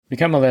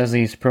Become a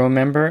Leslie's Pro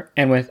member,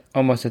 and with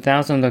almost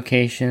 1,000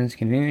 locations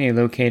conveniently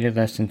located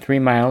less than 3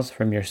 miles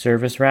from your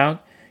service route,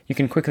 you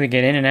can quickly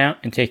get in and out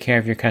and take care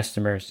of your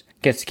customers.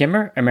 Get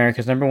Skimmer,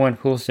 America's #1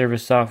 pool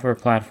service software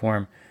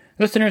platform.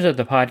 Listeners of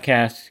the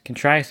podcast can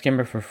try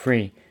Skimmer for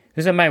free.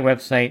 Visit my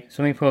website,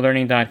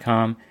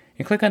 swimmingpoollearning.com,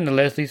 and click on the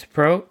Leslie's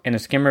Pro and the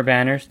Skimmer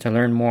banners to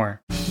learn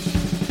more. The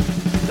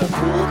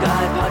Pool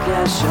Guy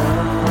Podcast Show.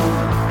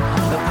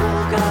 The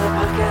Pool Guy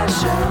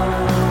Podcast Show.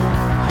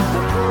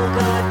 The Pool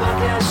Guy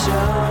Podcast Show.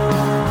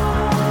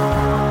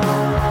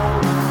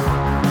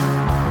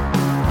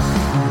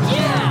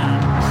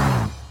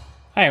 Yeah!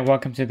 Hi,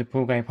 welcome to the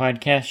Pool Guy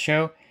Podcast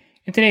Show.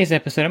 In today's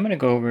episode, I'm going to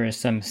go over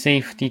some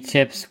safety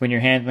tips when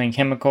you're handling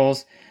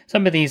chemicals.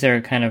 Some of these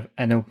are kind of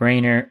a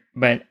no-brainer,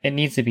 but it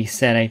needs to be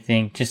said, I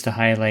think, just to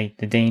highlight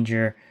the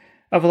danger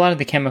of a lot of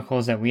the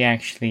chemicals that we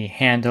actually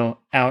handle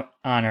out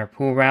on our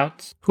pool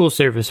routes. Pool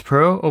Service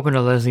Pro, open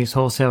a Leslie's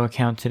wholesale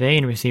account today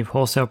and receive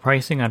wholesale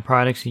pricing on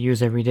products you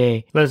use every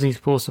day. Leslie's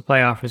Pool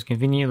Supply offers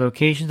convenient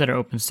locations that are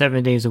open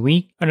 7 days a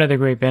week. Another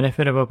great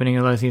benefit of opening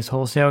a Leslie's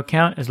wholesale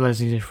account is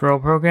Leslie's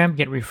referral program.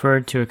 Get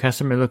referred to a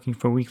customer looking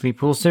for weekly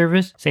pool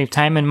service. Save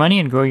time and money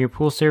and grow your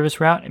pool service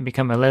route and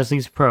become a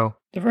Leslie's Pro.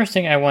 The first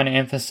thing I want to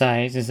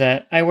emphasize is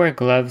that I wear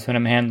gloves when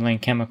I'm handling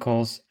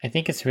chemicals. I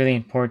think it's really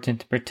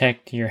important to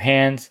protect your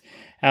hands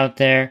out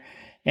there.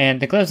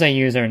 And the gloves I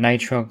use are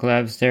nitrile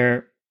gloves.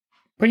 They're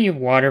pretty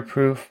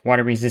waterproof,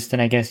 water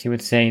resistant, I guess you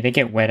would say. They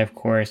get wet, of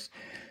course.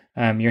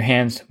 Your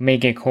hands may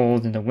get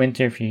cold in the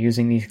winter if you're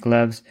using these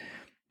gloves.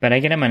 But I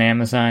get them on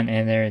Amazon,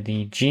 and they're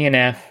the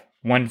G&F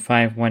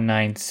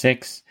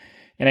 15196.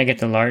 And I get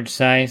the large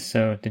size,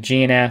 so the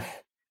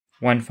G&F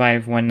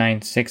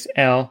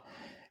 15196L.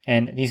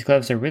 And these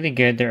gloves are really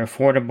good. They're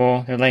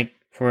affordable. They're like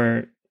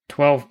for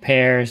 12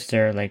 pairs,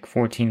 they're like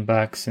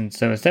 $14. And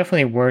so it's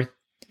definitely worth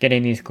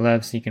getting these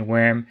gloves so you can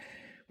wear them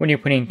when you're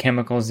putting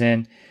chemicals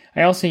in.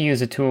 I also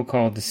use a tool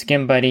called the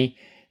Skim Buddy,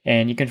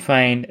 and you can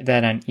find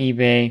that on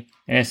eBay.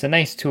 And it's a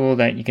nice tool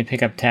that you can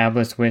pick up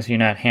tablets with so you're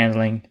not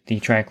handling the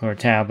trichlor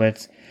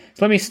tablets.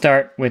 So let me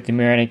start with the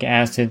muriatic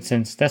acid,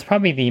 since that's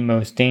probably the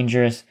most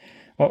dangerous.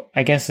 Well,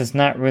 I guess it's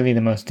not really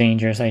the most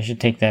dangerous. I should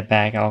take that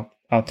back.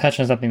 I'll touch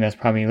on something that's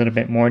probably a little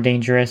bit more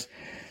dangerous.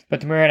 But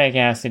the muriatic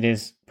acid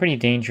is pretty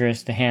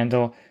dangerous to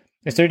handle.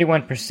 It's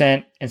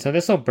 31%, and so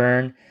this will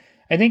burn.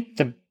 I think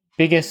the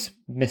biggest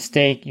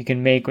mistake you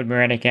can make with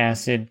muriatic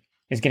acid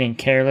is getting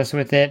careless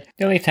with it.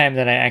 The only time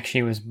that I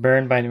actually was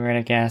burned by the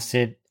muriatic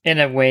acid in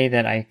a way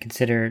that I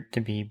consider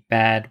to be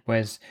bad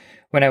was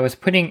when I was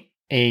putting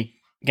a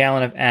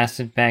gallon of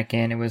acid back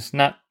in. It was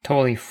not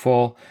totally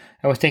full.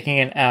 I was taking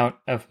it out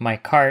of my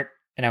cart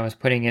and I was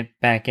putting it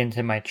back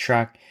into my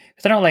truck.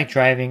 Because I don't like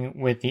driving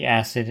with the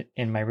acid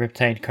in my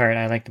Riptide cart.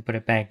 I like to put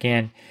it back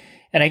in.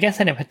 And I guess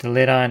I didn't put the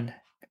lid on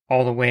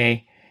all the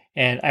way.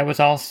 And I was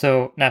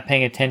also not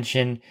paying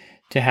attention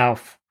to how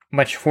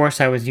much force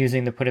I was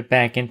using to put it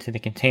back into the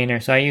container.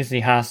 So I use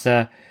the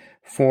Hasa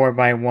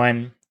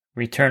 4x1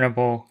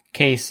 returnable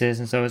cases.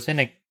 And so it's in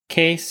a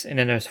case, and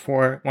then there's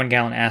 4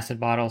 1-gallon acid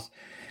bottles.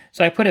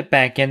 So I put it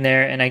back in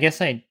there, and I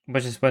guess I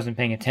just wasn't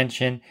paying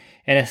attention.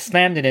 And it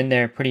slammed it in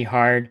there pretty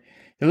hard.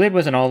 The lid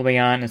wasn't all the way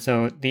on, and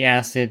so the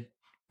acid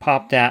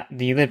popped out.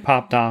 The lid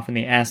popped off, and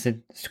the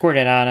acid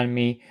squirted out on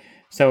me.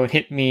 So it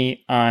hit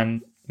me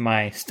on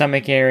my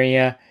stomach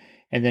area,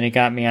 and then it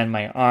got me on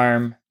my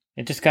arm.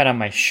 It just got on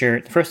my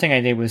shirt. The first thing I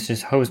did was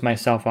just hose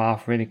myself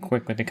off really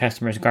quick with the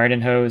customer's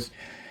garden hose.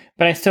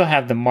 But I still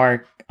have the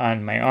mark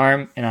on my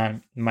arm and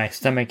on my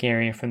stomach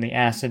area from the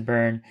acid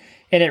burn.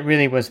 And it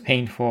really was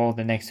painful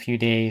the next few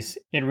days.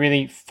 It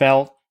really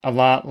felt a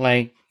lot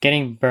like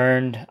getting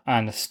burned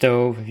on the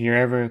stove. If you're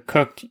ever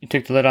cooked, you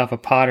took the lid off a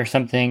pot or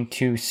something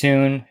too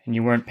soon and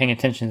you weren't paying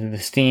attention to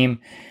the steam.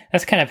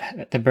 That's kind of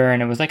the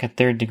burn. It was like a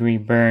 3rd degree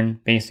burn,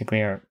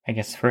 basically, or I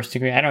guess 1st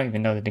degree. I don't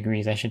even know the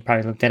degrees. I should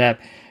probably look that up.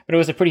 But it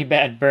was a pretty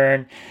bad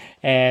burn.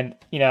 And,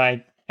 you know,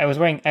 I always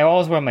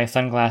wear my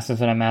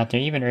sunglasses when I'm out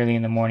there, even early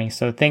in the morning.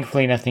 So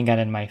thankfully nothing got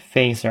in my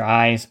face or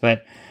eyes.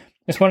 But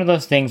it's one of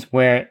those things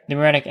where the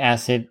muriatic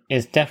acid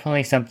is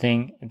definitely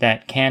something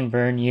that can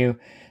burn you.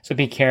 So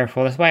be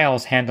careful. That's why I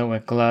always handle it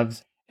with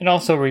gloves. And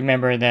also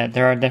remember that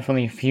there are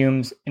definitely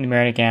fumes in the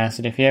muriatic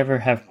acid. If you ever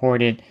have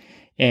poured it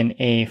in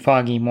a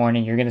foggy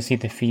morning, you're going to see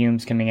the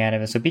fumes coming out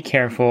of it. So be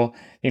careful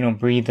you don't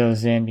breathe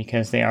those in,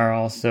 because they are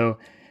also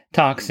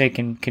toxic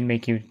and can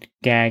make you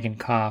gag and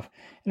cough.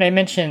 And I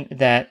mentioned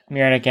that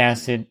muriatic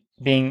acid,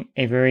 being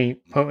a very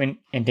potent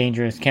and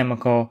dangerous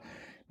chemical,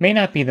 may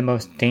not be the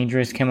most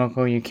dangerous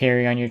chemical you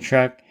carry on your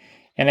truck.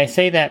 And I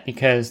say that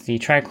because the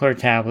trichlor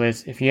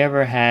tablets, if you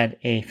ever had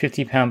a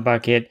 50-pound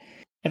bucket,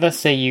 and let's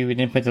say you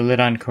didn't put the lid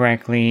on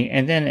correctly,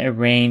 and then it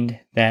rained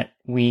that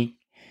week,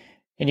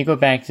 and you go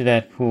back to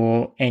that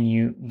pool and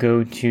you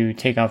go to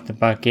take off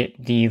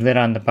the lid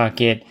on the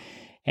bucket,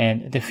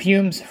 and the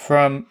fumes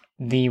from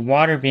the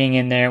water being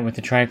in there with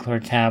the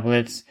trichlor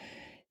tablets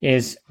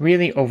is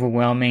really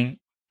overwhelming.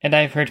 And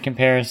I've heard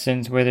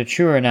comparisons, whether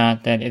true or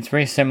not, that it's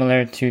very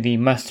similar to the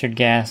mustard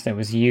gas that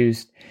was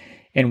used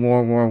in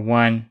World War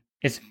I.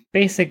 It's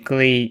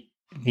basically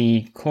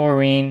the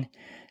chlorine,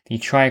 the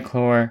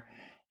trichlor,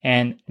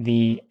 and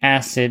the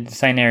acid,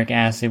 cyanuric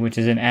acid, which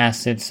is an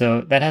acid,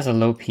 so that has a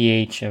low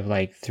pH of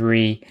like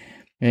 3.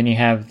 And then you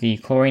have the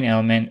chlorine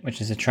element, which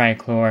is a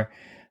trichlor.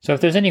 So if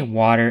there's any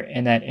water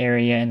in that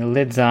area and the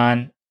lid's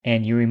on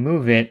and you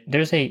remove it,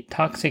 there's a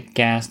toxic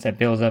gas that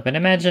builds up. And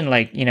imagine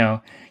like,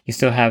 you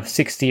still have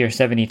 60 or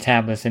 70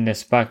 tablets in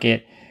this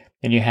bucket,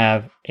 and you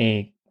have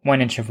a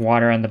 1 inch of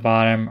water on the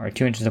bottom or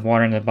 2 inches of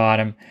water on the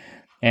bottom,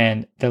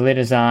 and the lid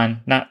is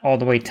on, not all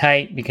the way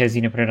tight because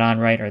you didn't put it on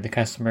right or the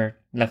customer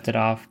left it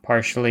off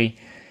partially.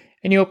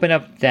 And you open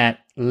up that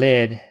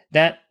lid,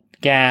 that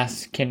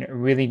gas can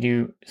really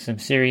do some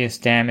serious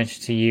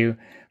damage to you.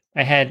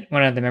 I had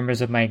one of the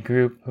members of my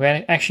group who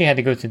actually had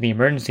to go to the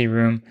emergency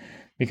room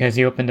because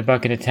he opened a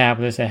bucket of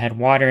tablets that had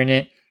water in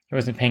it. He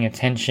wasn't paying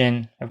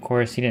attention. Of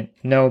course, he didn't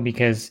know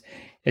because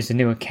it's a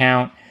new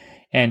account.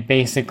 And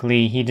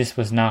basically, he just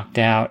was knocked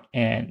out,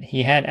 and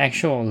he had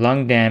actual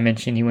lung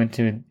damage. And he went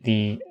to an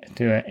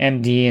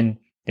MD, and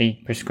they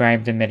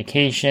prescribed him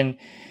medication,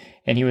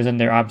 and he was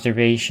under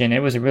observation. It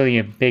was really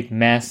a big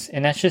mess,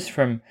 and that's just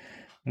from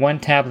one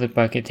tablet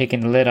bucket, taking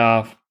the lid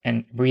off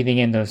and breathing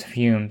in those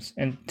fumes.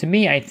 And to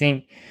me, I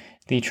think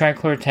the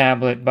trichlor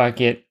tablet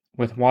bucket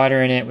with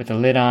water in it, with the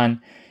lid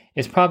on,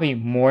 is probably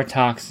more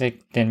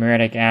toxic than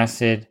muriatic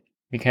acid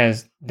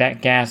because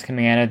that gas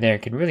coming out of there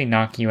could really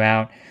knock you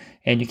out.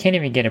 And you can't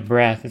even get a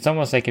breath. It's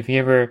almost like if you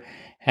ever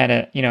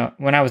had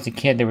when I was a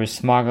kid, there was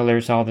smog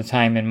alerts all the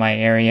time in my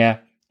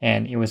area.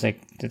 And it was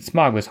like, the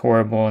smog was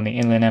horrible in the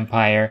Inland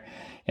Empire.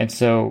 And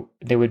so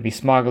there would be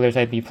smog alerts.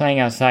 I'd be playing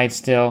outside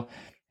still.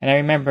 And I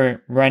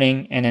remember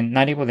running and then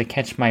not able to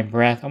catch my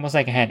breath, almost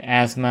like I had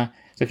asthma.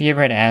 So if you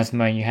ever had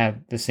asthma, you have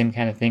the same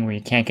kind of thing where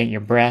you can't get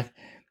your breath.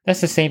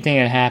 That's the same thing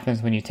that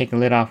happens when you take the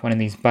lid off one of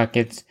these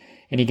buckets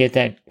and you get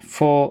that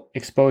full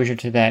exposure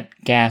to that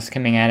gas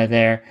coming out of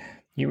there.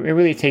 It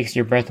really takes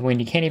your breath away, and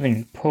you can't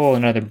even pull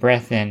another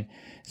breath in.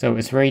 So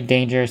it's very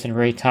dangerous and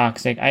very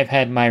toxic. I've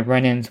had my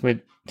run-ins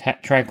with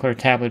trichlor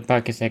tablet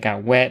buckets that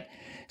got wet,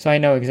 so I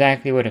know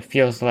exactly what it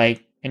feels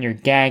like. And you're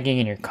gagging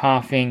and you're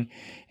coughing,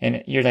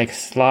 and you're like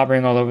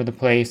slobbering all over the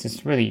place.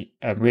 It's really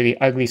a really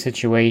ugly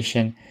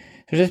situation.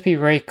 So just be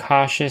very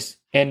cautious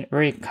and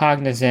very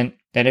cognizant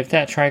that if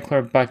that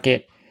trichlor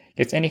bucket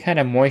gets any kind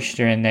of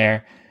moisture in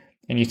there,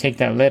 and you take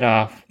that lid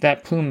off,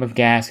 that plume of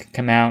gas can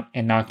come out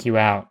and knock you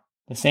out.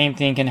 The same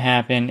thing can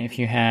happen if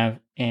you have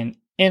an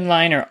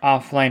inline or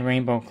offline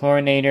rainbow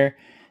chlorinator.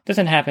 It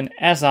doesn't happen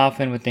as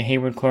often with the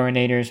Hayward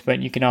chlorinators,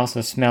 but you can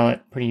also smell it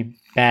pretty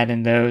bad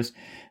in those.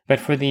 But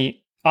for the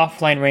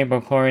offline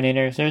rainbow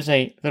chlorinators, there's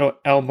a little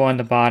elbow on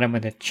the bottom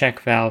with a check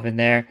valve in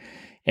there.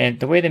 And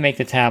the way they make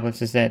the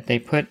tablets is that they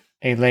put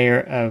a layer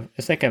of,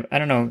 it's like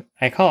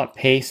I call it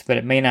paste, but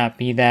it may not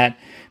be that.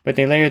 But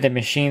they layer the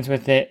machines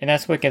with it, and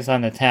that's what gets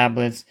on the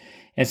tablets.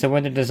 And so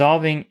when they're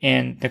dissolving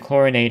in the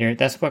chlorinator,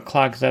 that's what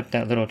clogs up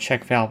that little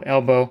check valve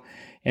elbow.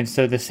 And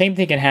so the same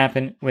thing can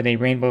happen with a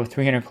Rainbow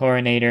 300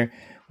 chlorinator.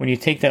 When you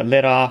take that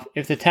lid off,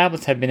 if the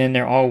tablets have been in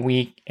there all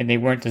week and they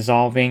weren't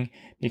dissolving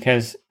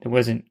because it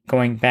wasn't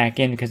going back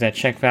in because that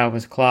check valve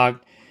was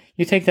clogged,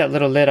 you take that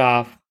little lid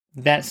off,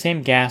 that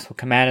same gas will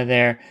come out of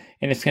there,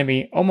 and it's going to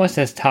be almost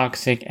as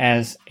toxic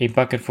as a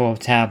bucket full of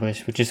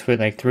tablets, which is with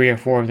like 3 or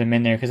 4 of them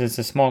in there because it's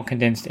a small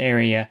condensed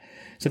area.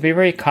 So be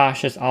very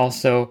cautious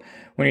also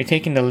when you're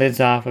taking the lids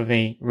off of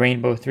a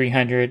Rainbow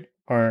 300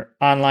 or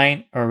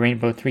online, or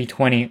Rainbow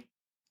 320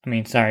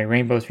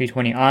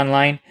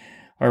 online,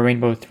 or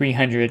Rainbow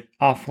 300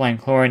 offline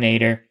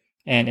chlorinator.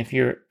 And if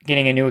you're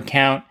getting a new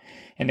account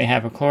and they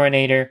have a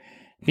chlorinator,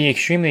 be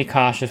extremely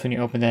cautious when you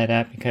open that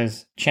up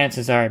because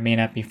chances are it may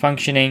not be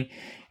functioning.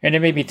 And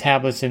there may be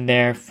tablets in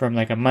there from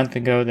like a month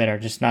ago that are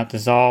just not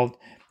dissolved.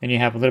 And you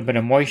have a little bit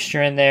of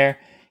moisture in there,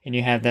 and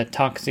you have that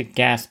toxic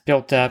gas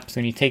built up. So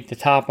when you take the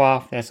top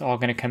off, that's all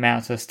going to come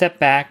out. So step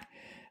back,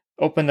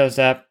 open those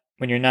up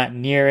when you're not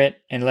near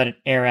it, and let it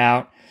air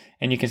out.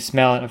 And you can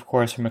smell it, of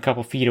course, from a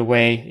couple feet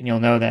away, and you'll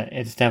know that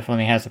it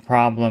definitely has a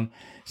problem.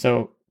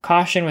 So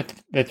caution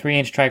with the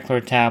 3-inch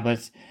trichlor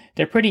tablets.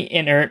 They're pretty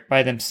inert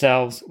by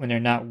themselves when they're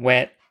not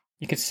wet.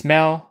 You can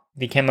smell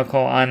the chemical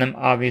on them,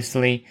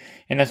 obviously,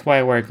 and that's why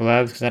I wear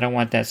gloves, because I don't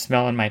want that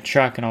smell in my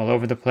truck and all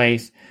over the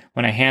place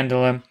when I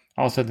handle them.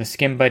 Also, the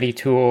Skin Buddy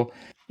tool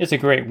is a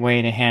great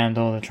way to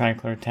handle the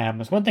trichlor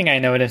tablets. One thing I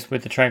noticed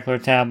with the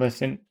trichlor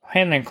tablets and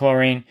handling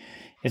chlorine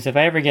is if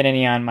I ever get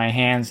any on my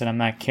hands and I'm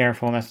not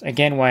careful, that's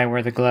again why I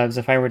wear the gloves.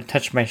 If I were to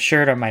touch my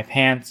shirt or my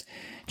pants,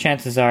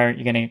 chances are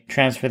you're going to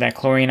transfer that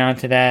chlorine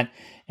onto that,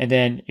 and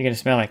then you're going to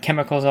smell like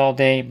chemicals all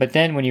day. But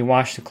then when you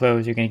wash the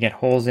clothes, you're going to get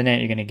holes in it,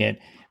 you're going to get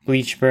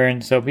bleach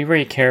burn. So be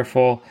very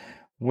careful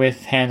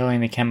with handling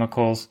the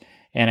chemicals.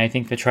 And I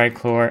think the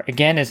trichlor,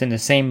 again, is in the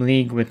same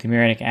league with the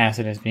muriatic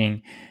acid as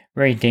being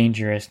very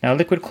dangerous. Now,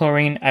 liquid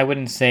chlorine, I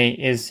wouldn't say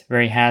is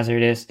very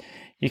hazardous.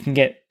 You can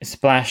get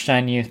splashed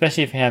on you,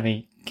 especially if you have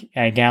a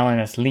gallon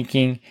that's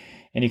leaking,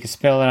 and you can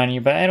spill it on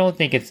you. But I don't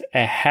think it's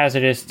a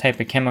hazardous type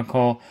of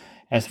chemical.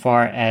 as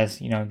far as,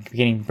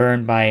 getting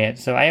burned by it.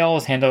 So I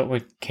always handle it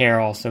with care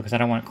also, because I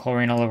don't want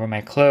chlorine all over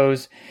my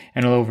clothes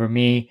and all over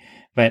me.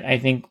 But I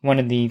think one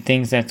of the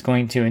things that's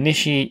going to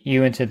initiate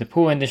you into the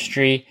pool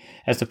industry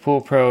as a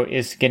pool pro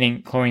is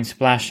getting chlorine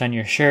splashed on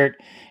your shirt,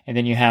 and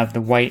then you have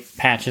the white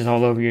patches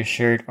all over your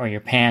shirt or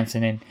your pants,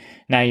 and then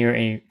now you're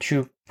a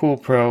true pool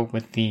pro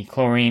with the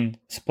chlorine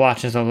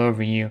splotches all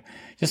over you.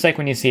 Just like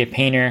when you see a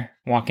painter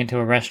walk into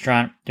a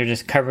restaurant, they're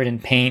just covered in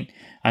paint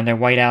on their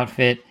white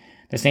outfit.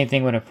 The same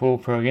thing with a pool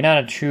pro. You're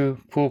not a true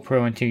pool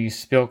pro until you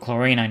spill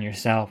chlorine on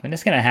yourself. And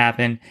it's going to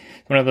happen.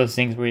 It's one of those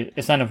things where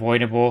it's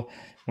unavoidable.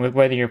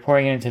 Whether you're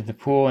pouring it into the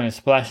pool and it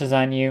splashes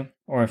on you,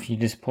 or if you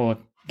just pull a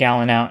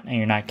gallon out and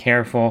you're not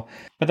careful.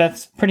 But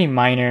that's pretty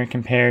minor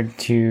compared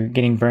to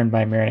getting burned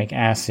by muriatic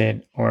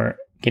acid or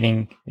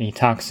getting the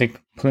toxic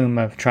plume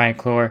of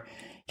trichlor.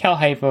 Cal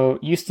Hypo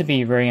used to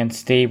be very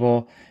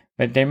unstable,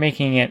 but they're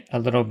making it a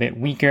little bit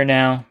weaker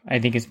now. I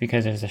think it's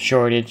because there's a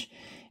shortage.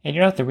 And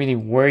you don't have to really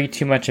worry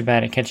too much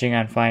about it catching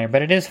on fire,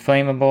 but it is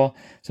flammable,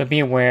 so be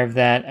aware of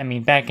that. I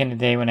mean, back in the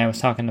day when I was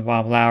talking to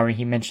Bob Lowry,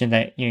 he mentioned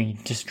that,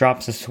 just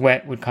drops of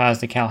sweat would cause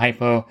the Cal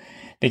Hypo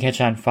to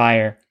catch on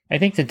fire. I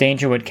think the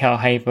danger with Cal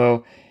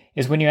Hypo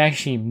is when you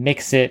actually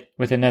mix it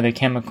with another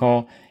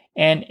chemical,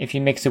 and if you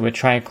mix it with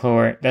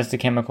trichlor, that's the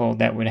chemical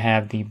that would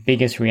have the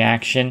biggest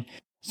reaction.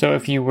 So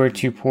if you were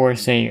to pour,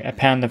 say, a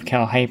pound of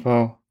Cal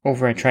Hypo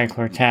over a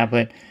trichlor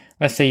tablet,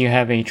 let's say you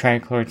have a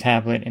trichlor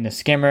tablet in the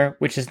skimmer,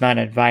 which is not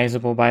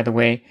advisable, by the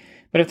way.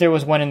 But if there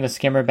was one in the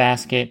skimmer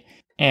basket,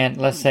 and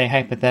let's say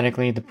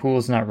hypothetically the pool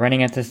is not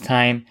running at this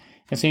time,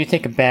 and so you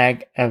take a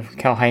bag of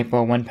Cal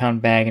Hypo, 1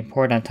 pound bag, and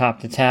pour it on top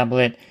of the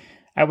tablet,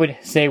 I would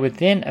say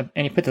and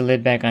you put the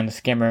lid back on the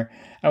skimmer,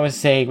 I would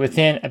say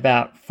within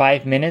about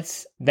 5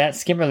 minutes, that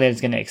skimmer lid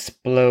is going to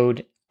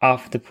explode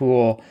off the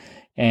pool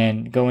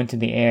and go into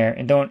the air.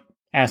 And don't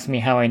ask me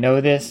how I know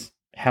this.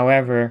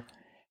 However,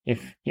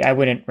 I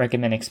wouldn't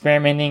recommend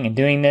experimenting and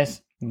doing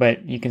this,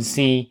 but you can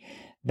see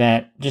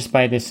that just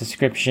by this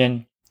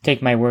description,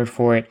 take my word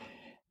for it,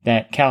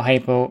 that Cal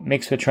Hypo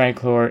mixed with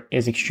trichlor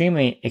is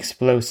extremely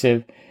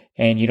explosive,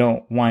 and you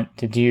don't want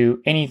to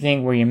do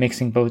anything where you're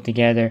mixing both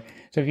together.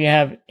 So if you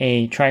have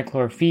a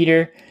trichlor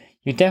feeder,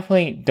 you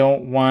definitely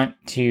don't want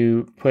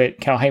to put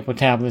Cal Hypo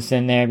tablets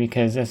in there,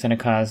 because that's going to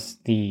cause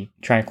the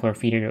trichlor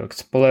feeder to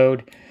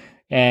explode.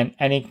 And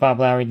I think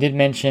Bob Lowry did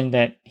mention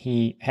that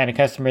he had a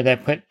customer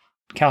that put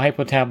Cal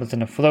Hypo tablets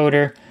in a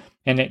floater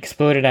and it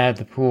exploded out of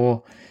the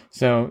pool.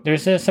 So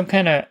there's some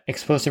kind of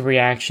explosive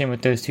reaction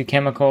with those two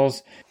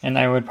chemicals, and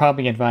I would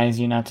probably advise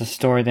you not to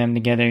store them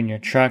together in your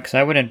truck. So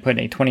I wouldn't put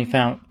a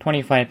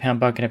 25-pound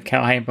bucket of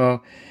Cal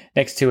Hypo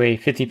next to a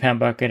 50-pound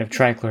bucket of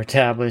trichlor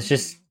tablets,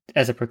 just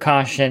as a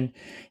precaution.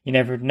 You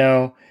never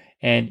know,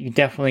 and you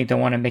definitely don't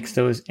want to mix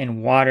those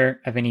in water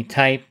of any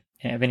type,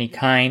 of any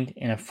kind,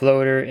 in a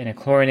floater, in a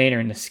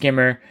chlorinator, in a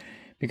skimmer,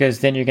 because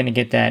then you're going to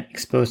get that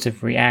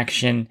explosive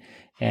reaction,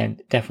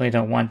 and definitely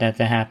don't want that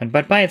to happen.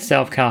 But by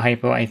itself, Cal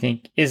Hypo, I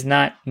think, is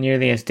not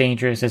nearly as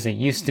dangerous as it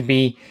used to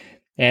be.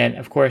 And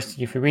of course,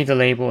 if you read the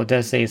label, it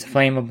does say it's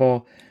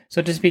flammable.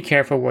 So just be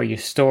careful where you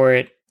store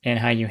it and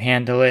how you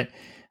handle it.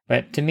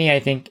 But to me, I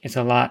think it's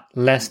a lot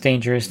less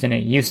dangerous than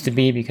it used to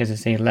be, because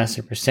it's a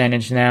lesser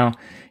percentage now,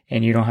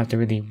 and you don't have to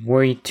really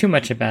worry too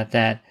much about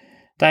that.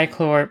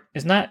 Dichlor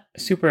is not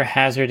super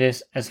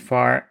hazardous as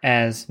far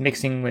as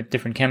mixing with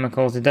different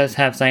chemicals. It does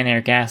have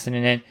cyanuric acid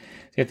in it,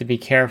 so you have to be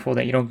careful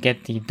that you don't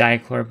get the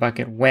dichlor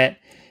bucket wet,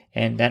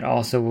 and that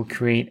also will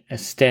create a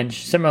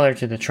stench similar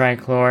to the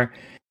trichlor.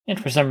 And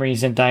for some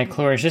reason,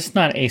 dichlor is just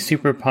not a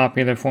super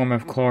popular form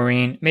of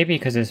chlorine, maybe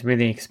because it's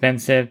really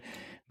expensive.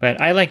 But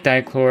I like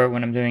dichlor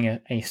when I'm doing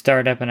a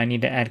startup and I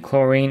need to add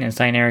chlorine and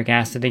cyanuric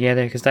acid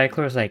together, because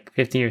dichlor is like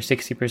 50 or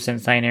 60%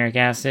 cyanuric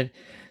acid.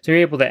 So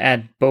you're able to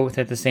add both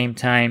at the same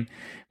time.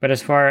 But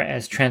as far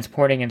as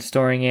transporting and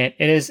storing it,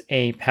 it is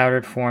a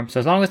powdered form. So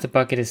as long as the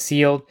bucket is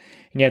sealed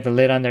and you have the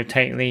lid on there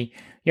tightly,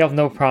 you have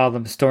no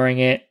problem storing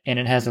it, and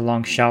it has a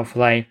long shelf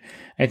life.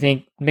 I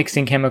think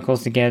mixing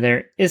chemicals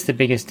together is the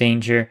biggest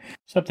danger.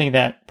 Something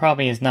that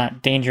probably is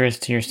not dangerous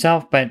to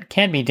yourself, but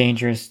can be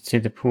dangerous to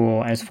the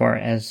pool as far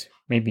as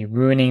maybe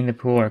ruining the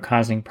pool or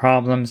causing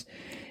problems,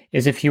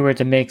 is if you were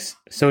to mix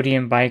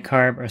sodium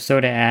bicarb or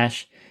soda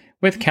ash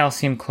with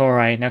calcium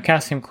chloride. Now,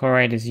 calcium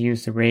chloride is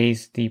used to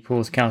raise the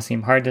pool's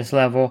calcium hardness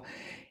level.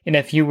 And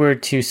if you were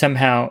to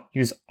somehow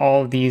use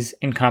all of these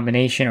in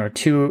combination, or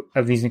two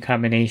of these in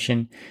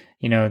combination,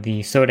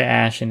 the soda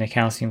ash and the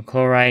calcium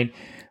chloride,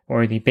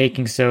 or the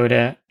baking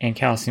soda and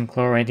calcium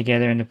chloride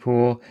together in the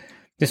pool,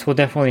 this will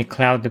definitely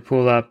cloud the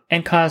pool up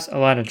and cause a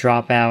lot of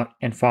dropout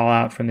and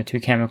fallout from the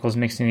two chemicals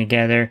mixing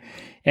together.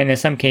 And in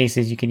some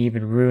cases, you can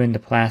even ruin the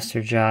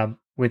plaster job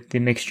with the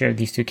mixture of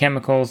these two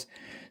chemicals.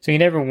 So you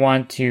never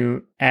want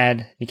to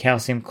add the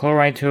calcium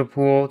chloride to a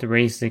pool to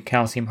raise the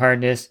calcium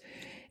hardness,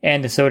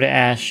 and the soda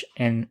ash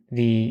and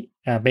the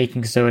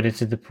baking soda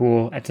to the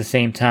pool at the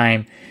same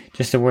time.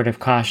 Just a word of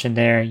caution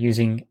there,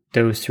 using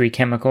those three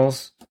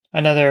chemicals.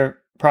 Another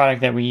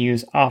product that we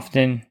use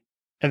often,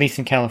 at least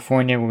in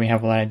California where we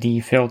have a lot of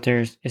DE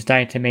filters, is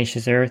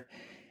diatomaceous earth.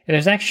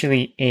 There's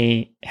actually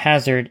a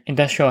hazard,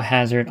 industrial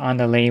hazard on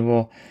the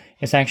label.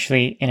 It's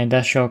actually an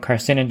industrial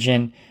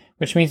carcinogen,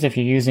 which means if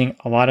you're using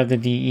a lot of the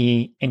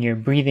DE and you're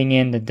breathing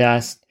in the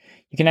dust,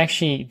 you can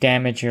actually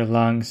damage your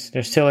lungs.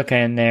 There's silica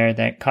in there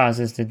that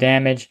causes the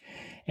damage,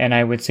 and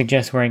I would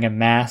suggest wearing a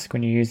mask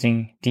when you're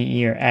using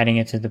DE or adding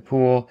it to the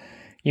pool.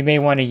 You may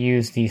want to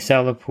use the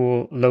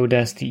Cellapool Low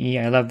Dust DE.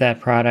 I love that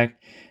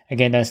product.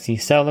 Again, that's the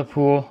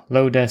Cellapool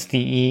Low Dust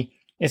DE.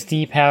 It's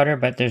DE powder,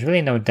 but there's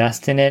really no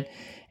dust in it,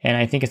 and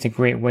I think it's a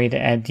great way to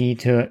add DE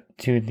to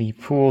the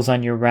pools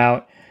on your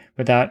route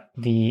without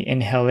the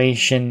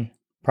inhalation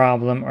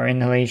problem or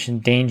inhalation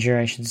danger,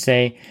 I should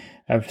say,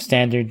 of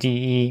standard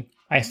DE.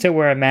 I still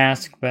wear a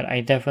mask, but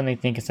I definitely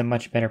think it's a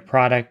much better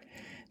product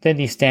than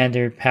the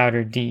standard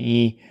powdered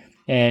DE.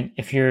 And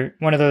if you're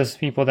one of those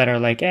people that are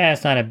like,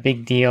 it's not a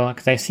big deal,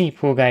 because I see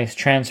pool guys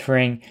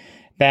transferring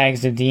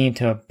bags of DE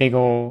into a big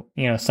old,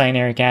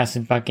 cyanuric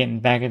acid bucket in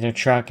the back of their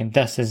truck and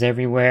dust is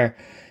everywhere.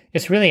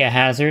 It's really a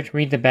hazard.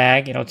 Read the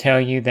bag. It'll tell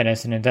you that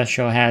it's an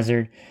industrial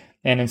hazard.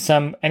 And I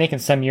think in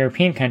some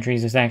European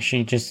countries, it's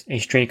actually just a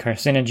straight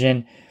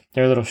carcinogen.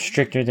 They're a little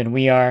stricter than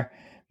we are,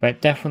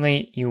 but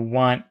definitely you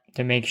want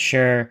to make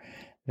sure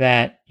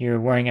that you're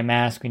wearing a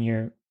mask when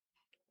you're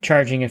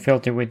charging a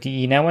filter with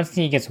DE. Now, once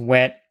DE gets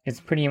wet, it's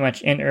pretty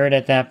much inert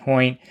at that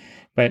point,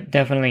 but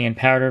definitely in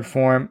powdered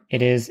form,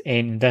 it is an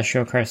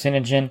industrial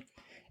carcinogen.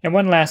 And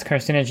one last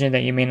carcinogen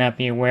that you may not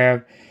be aware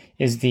of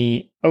is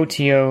the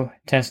OTO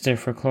tester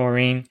for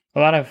chlorine. A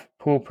lot of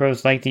pool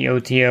pros like the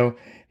OTO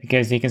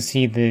because they can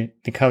see the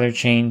color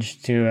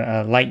change to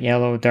a light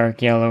yellow,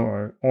 dark yellow,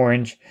 or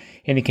orange,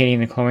 indicating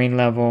the chlorine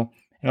level.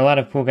 And a lot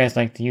of pool guys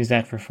like to use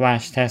that for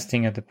flash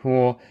testing of the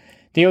pool.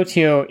 The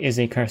OTO is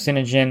a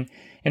carcinogen.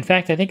 In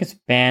fact, I think it's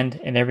banned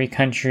in every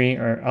country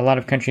or a lot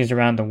of countries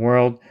around the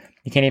world.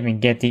 You can't even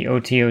get the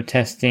OTO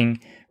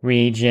testing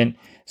reagent.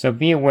 So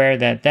be aware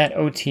that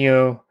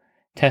OTO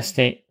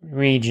testing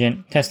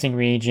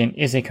reagent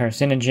is a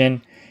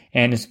carcinogen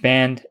and is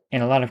banned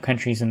in a lot of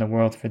countries in the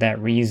world for that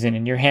reason.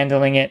 And you're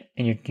handling it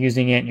and you're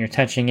using it and you're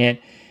touching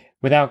it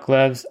without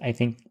gloves. I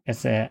think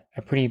that's a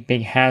pretty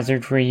big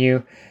hazard for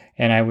you.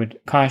 And I would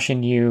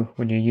caution you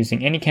when you're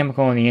using any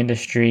chemical in the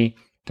industry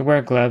to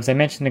wear gloves. I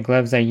mentioned the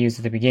gloves I used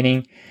at the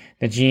beginning,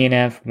 the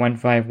GNF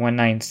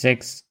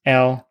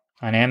 15196L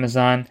on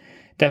Amazon.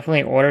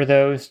 Definitely order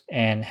those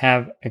and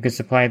have a good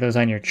supply of those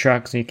on your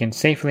truck so you can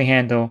safely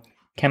handle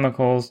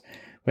chemicals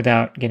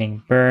without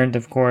getting burned,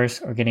 of course,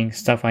 or getting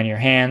stuff on your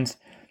hands.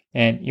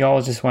 And you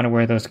always just want to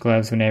wear those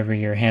gloves whenever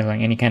you're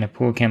handling any kind of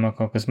pool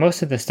chemical because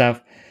most of the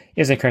stuff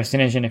is a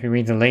carcinogen. If you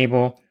read the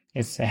label,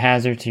 it's a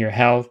hazard to your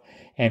health.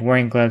 And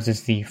wearing gloves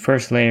is the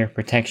first layer of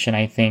protection,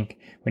 I think,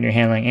 when you're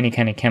handling any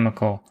kind of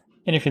chemical.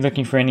 And if you're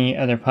looking for any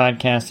other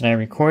podcasts that I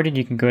recorded,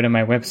 you can go to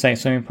my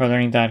website,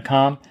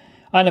 swimmingprolearning.com.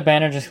 On the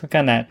banner, just click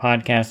on that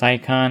podcast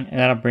icon, and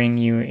that'll bring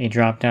you a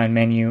drop-down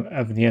menu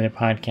of the other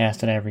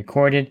podcasts that I've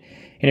recorded.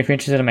 And if you're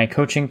interested in my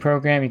coaching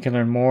program, you can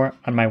learn more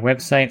on my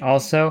website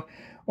also,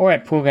 or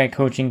at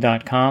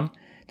poolguycoaching.com.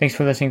 Thanks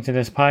for listening to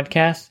this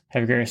podcast.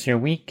 Have a great rest of your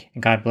week,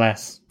 and God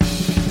bless.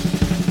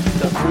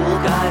 The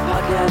Pool Guy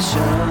Podcast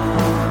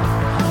Show.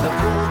 The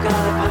Pool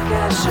Guy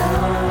Podcast Show.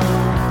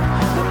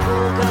 The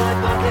Pool Guy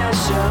Podcast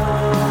Show.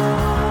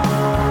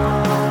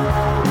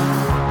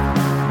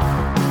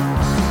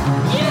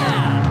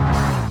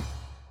 Yeah!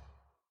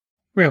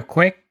 Real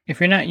quick, if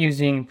you're not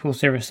using pool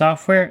service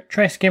software,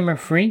 try Skimmer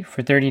free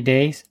for 30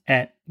 days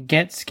at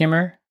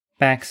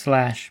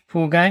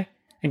getskimmer.com/poolguy.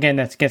 Again,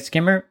 that's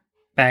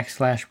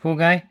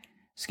getskimmer.com/poolguy.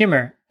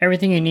 Skimmer,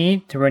 everything you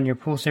need to run your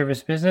pool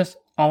service business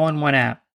all in one app.